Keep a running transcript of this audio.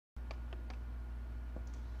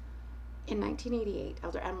In 1988,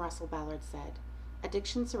 Elder M. Russell Ballard said,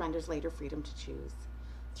 "Addiction surrenders later freedom to choose.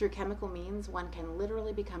 Through chemical means, one can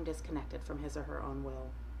literally become disconnected from his or her own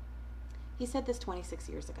will." He said this 26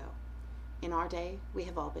 years ago. In our day, we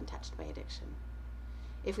have all been touched by addiction.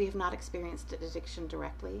 If we have not experienced addiction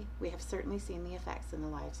directly, we have certainly seen the effects in the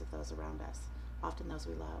lives of those around us, often those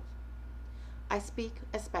we love. I speak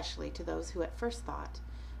especially to those who at first thought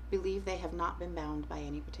believe they have not been bound by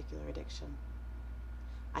any particular addiction.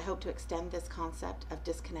 I hope to extend this concept of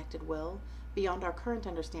disconnected will beyond our current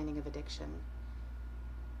understanding of addiction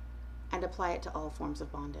and apply it to all forms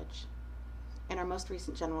of bondage. In our most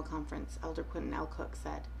recent General Conference, Elder Quentin L. Cook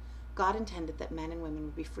said, "God intended that men and women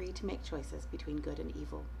would be free to make choices between good and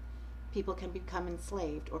evil. People can become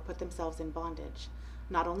enslaved or put themselves in bondage,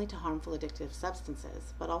 not only to harmful addictive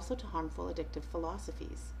substances, but also to harmful addictive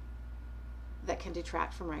philosophies that can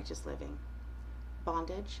detract from righteous living.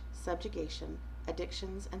 Bondage, subjugation,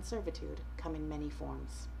 addictions, and servitude come in many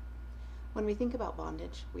forms. When we think about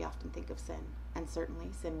bondage, we often think of sin, and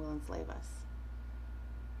certainly sin will enslave us.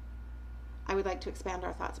 I would like to expand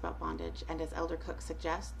our thoughts about bondage, and as Elder Cook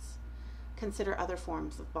suggests, consider other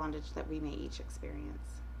forms of bondage that we may each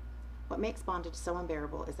experience. What makes bondage so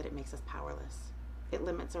unbearable is that it makes us powerless. It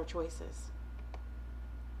limits our choices.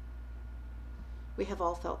 We have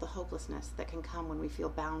all felt the hopelessness that can come when we feel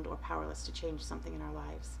bound or powerless to change something in our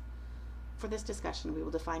lives. For this discussion, we will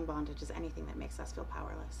define bondage as anything that makes us feel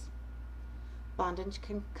powerless. Bondage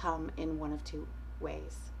can come in one of two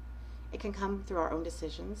ways. It can come through our own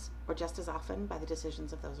decisions, or just as often by the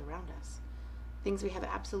decisions of those around us, things we have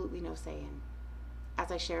absolutely no say in.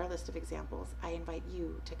 As I share a list of examples, I invite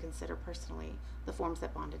you to consider personally the forms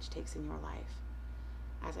that bondage takes in your life.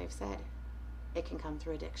 As I've said, it can come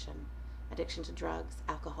through addiction to drugs,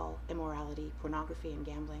 alcohol, immorality, pornography, and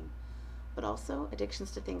gambling, but also addictions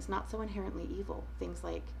to things not so inherently evil, things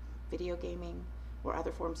like video gaming or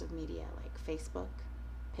other forms of media like Facebook,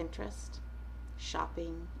 Pinterest,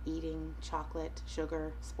 shopping, eating, chocolate,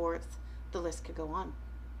 sugar, sports, the list could go on.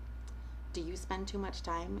 Do you spend too much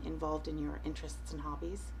time involved in your interests and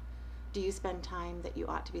hobbies? Do you spend time that you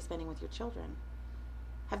ought to be spending with your children?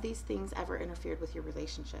 Have these things ever interfered with your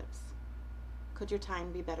relationships? Could your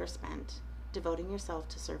time be better spent devoting yourself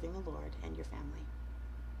to serving the Lord and your family?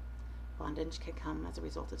 Bondage can come as a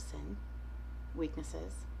result of sin,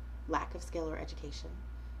 weaknesses, lack of skill or education,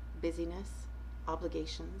 busyness,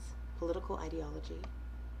 obligations, political ideology,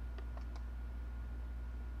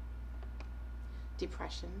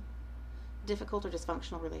 depression, difficult or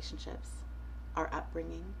dysfunctional relationships, our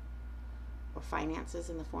upbringing, or finances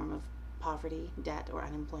in the form of poverty, debt, or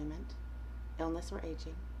unemployment, illness or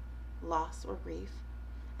aging, loss or grief,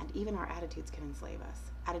 and even our attitudes can enslave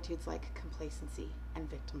us. Attitudes like complacency and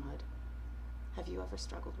victimhood. Have you ever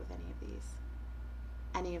struggled with any of these?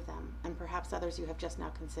 Any of them, and perhaps others you have just now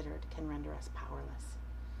considered, can render us powerless.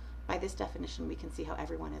 By this definition, we can see how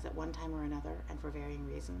everyone is at one time or another, and for varying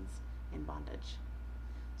reasons, in bondage.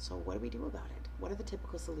 So what do we do about it? What are the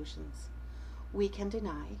typical solutions? We can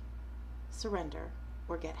deny, surrender,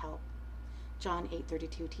 or get help. John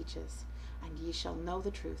 8:32 teaches, "And ye shall know the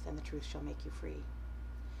truth, and the truth shall make you free."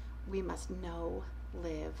 We must know,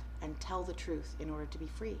 live, and tell the truth in order to be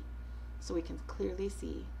free, so we can clearly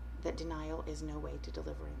see that denial is no way to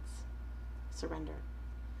deliverance. Surrender.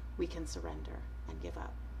 We can surrender and give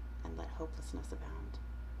up and let hopelessness abound.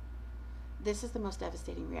 This is the most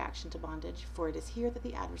devastating reaction to bondage, for it is here that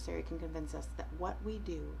the adversary can convince us that what we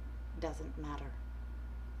do doesn't matter.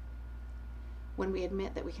 When we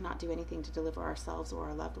admit that we cannot do anything to deliver ourselves or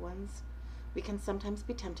our loved ones, we can sometimes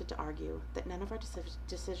be tempted to argue that none of our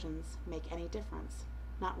decisions make any difference,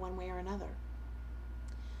 not one way or another.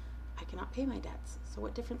 I cannot pay my debts, so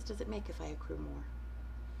what difference does it make if I accrue more?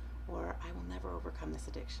 Or I will never overcome this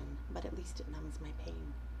addiction, but at least it numbs my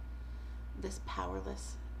pain. This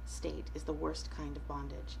powerless state is the worst kind of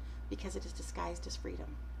bondage because it is disguised as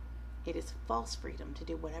freedom. It is false freedom to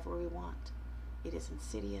do whatever we want. It is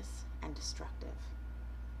insidious and destructive.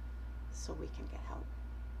 So we can get help.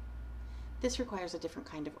 This requires a different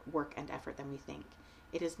kind of work and effort than we think.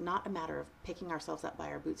 It is not a matter of picking ourselves up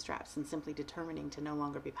by our bootstraps and simply determining to no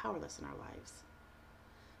longer be powerless in our lives.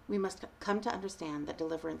 We must come to understand that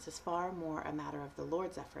deliverance is far more a matter of the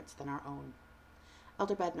Lord's efforts than our own.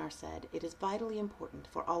 Elder Bednar said, "It is vitally important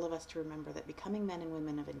for all of us to remember that becoming men and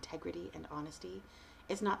women of integrity and honesty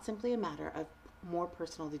is not simply a matter of more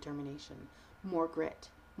personal determination, more grit,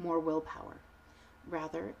 more willpower.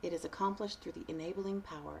 Rather, it is accomplished through the enabling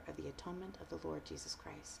power of the atonement of the Lord Jesus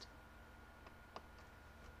Christ.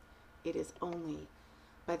 It is only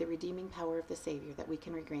by the redeeming power of the Savior that we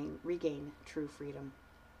can regain true freedom.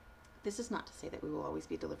 This is not to say that we will always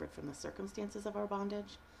be delivered from the circumstances of our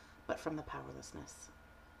bondage, but from the powerlessness.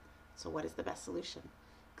 So what is the best solution?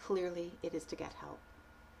 Clearly, it is to get help.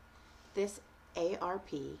 This ARP,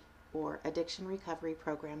 or Addiction Recovery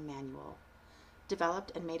Program Manual,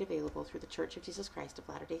 developed and made available through the Church of Jesus Christ of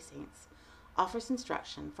Latter-day Saints, offers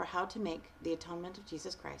instruction for how to make the atonement of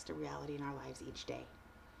Jesus Christ a reality in our lives each day.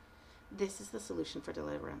 This is the solution for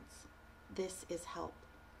deliverance. This is help.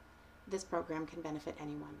 This program can benefit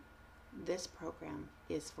anyone. This program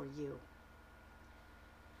is for you.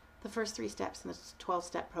 The first 3 steps in this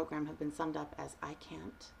 12-step program have been summed up as I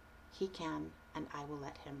can't, he can, and I will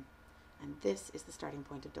let him. And this is the starting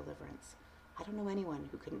point of deliverance. I don't know anyone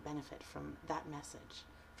who couldn't benefit from that message,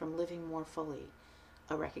 from living more fully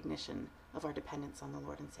a recognition of our dependence on the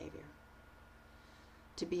Lord and Savior.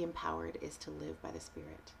 To be empowered is to live by the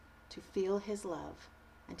Spirit, to feel his love,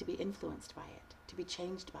 and to be influenced by it, to be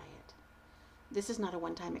changed by it. This is not a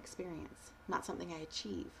one-time experience, not something I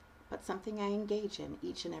achieve, but something I engage in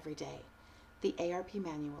each and every day. The ARP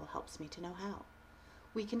manual helps me to know how.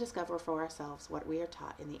 We can discover for ourselves what we are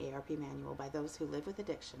taught in the ARP manual by those who live with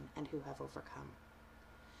addiction and who have overcome.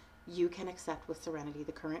 You can accept with serenity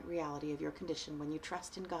the current reality of your condition when you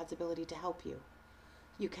trust in God's ability to help you.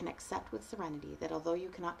 You can accept with serenity that although you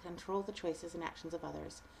cannot control the choices and actions of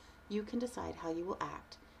others, you can decide how you will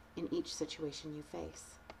act in each situation you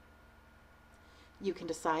face. You can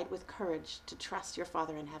decide with courage to trust your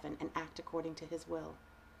Father in heaven and act according to his will.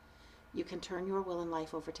 You can turn your will and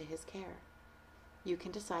life over to his care. You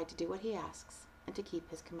can decide to do what he asks and to keep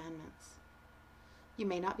his commandments. You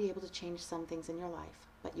may not be able to change some things in your life,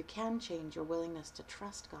 but you can change your willingness to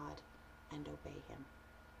trust God and obey him.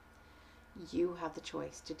 You have the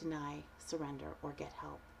choice to deny, surrender, or get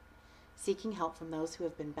help. Seeking help from those who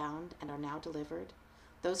have been bound and are now delivered,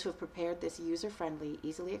 those who have prepared this user-friendly,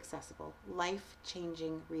 easily accessible,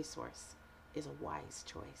 life-changing resource is a wise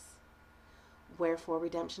choice. Wherefore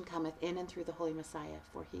redemption cometh in and through the Holy Messiah,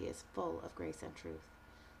 for he is full of grace and truth.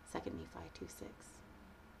 2 Nephi 2:6.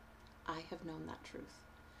 I have known that truth.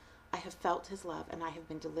 I have felt his love, and I have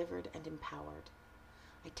been delivered and empowered.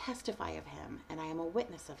 I testify of him, and I am a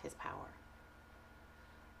witness of his power.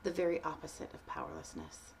 The very opposite of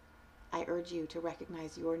powerlessness. I urge you to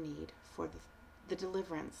recognize your need for the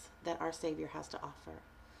deliverance that our Savior has to offer,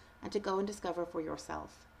 and to go and discover for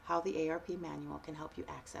yourself how the ARP manual can help you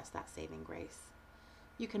access that saving grace.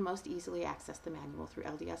 You can most easily access the manual through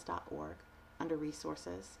lds.org under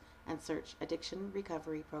Resources and search Addiction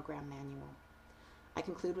Recovery Program Manual. I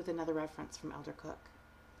conclude with another reference from Elder Cook.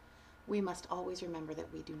 We must always remember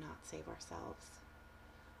that we do not save ourselves.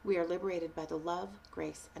 We are liberated by the love,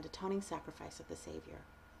 grace, and atoning sacrifice of the Savior.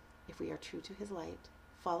 If we are true to his light,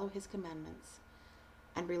 follow his commandments,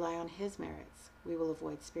 and rely on his merits, we will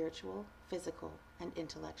avoid spiritual, physical, and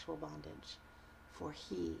intellectual bondage, for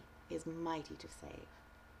he is mighty to save.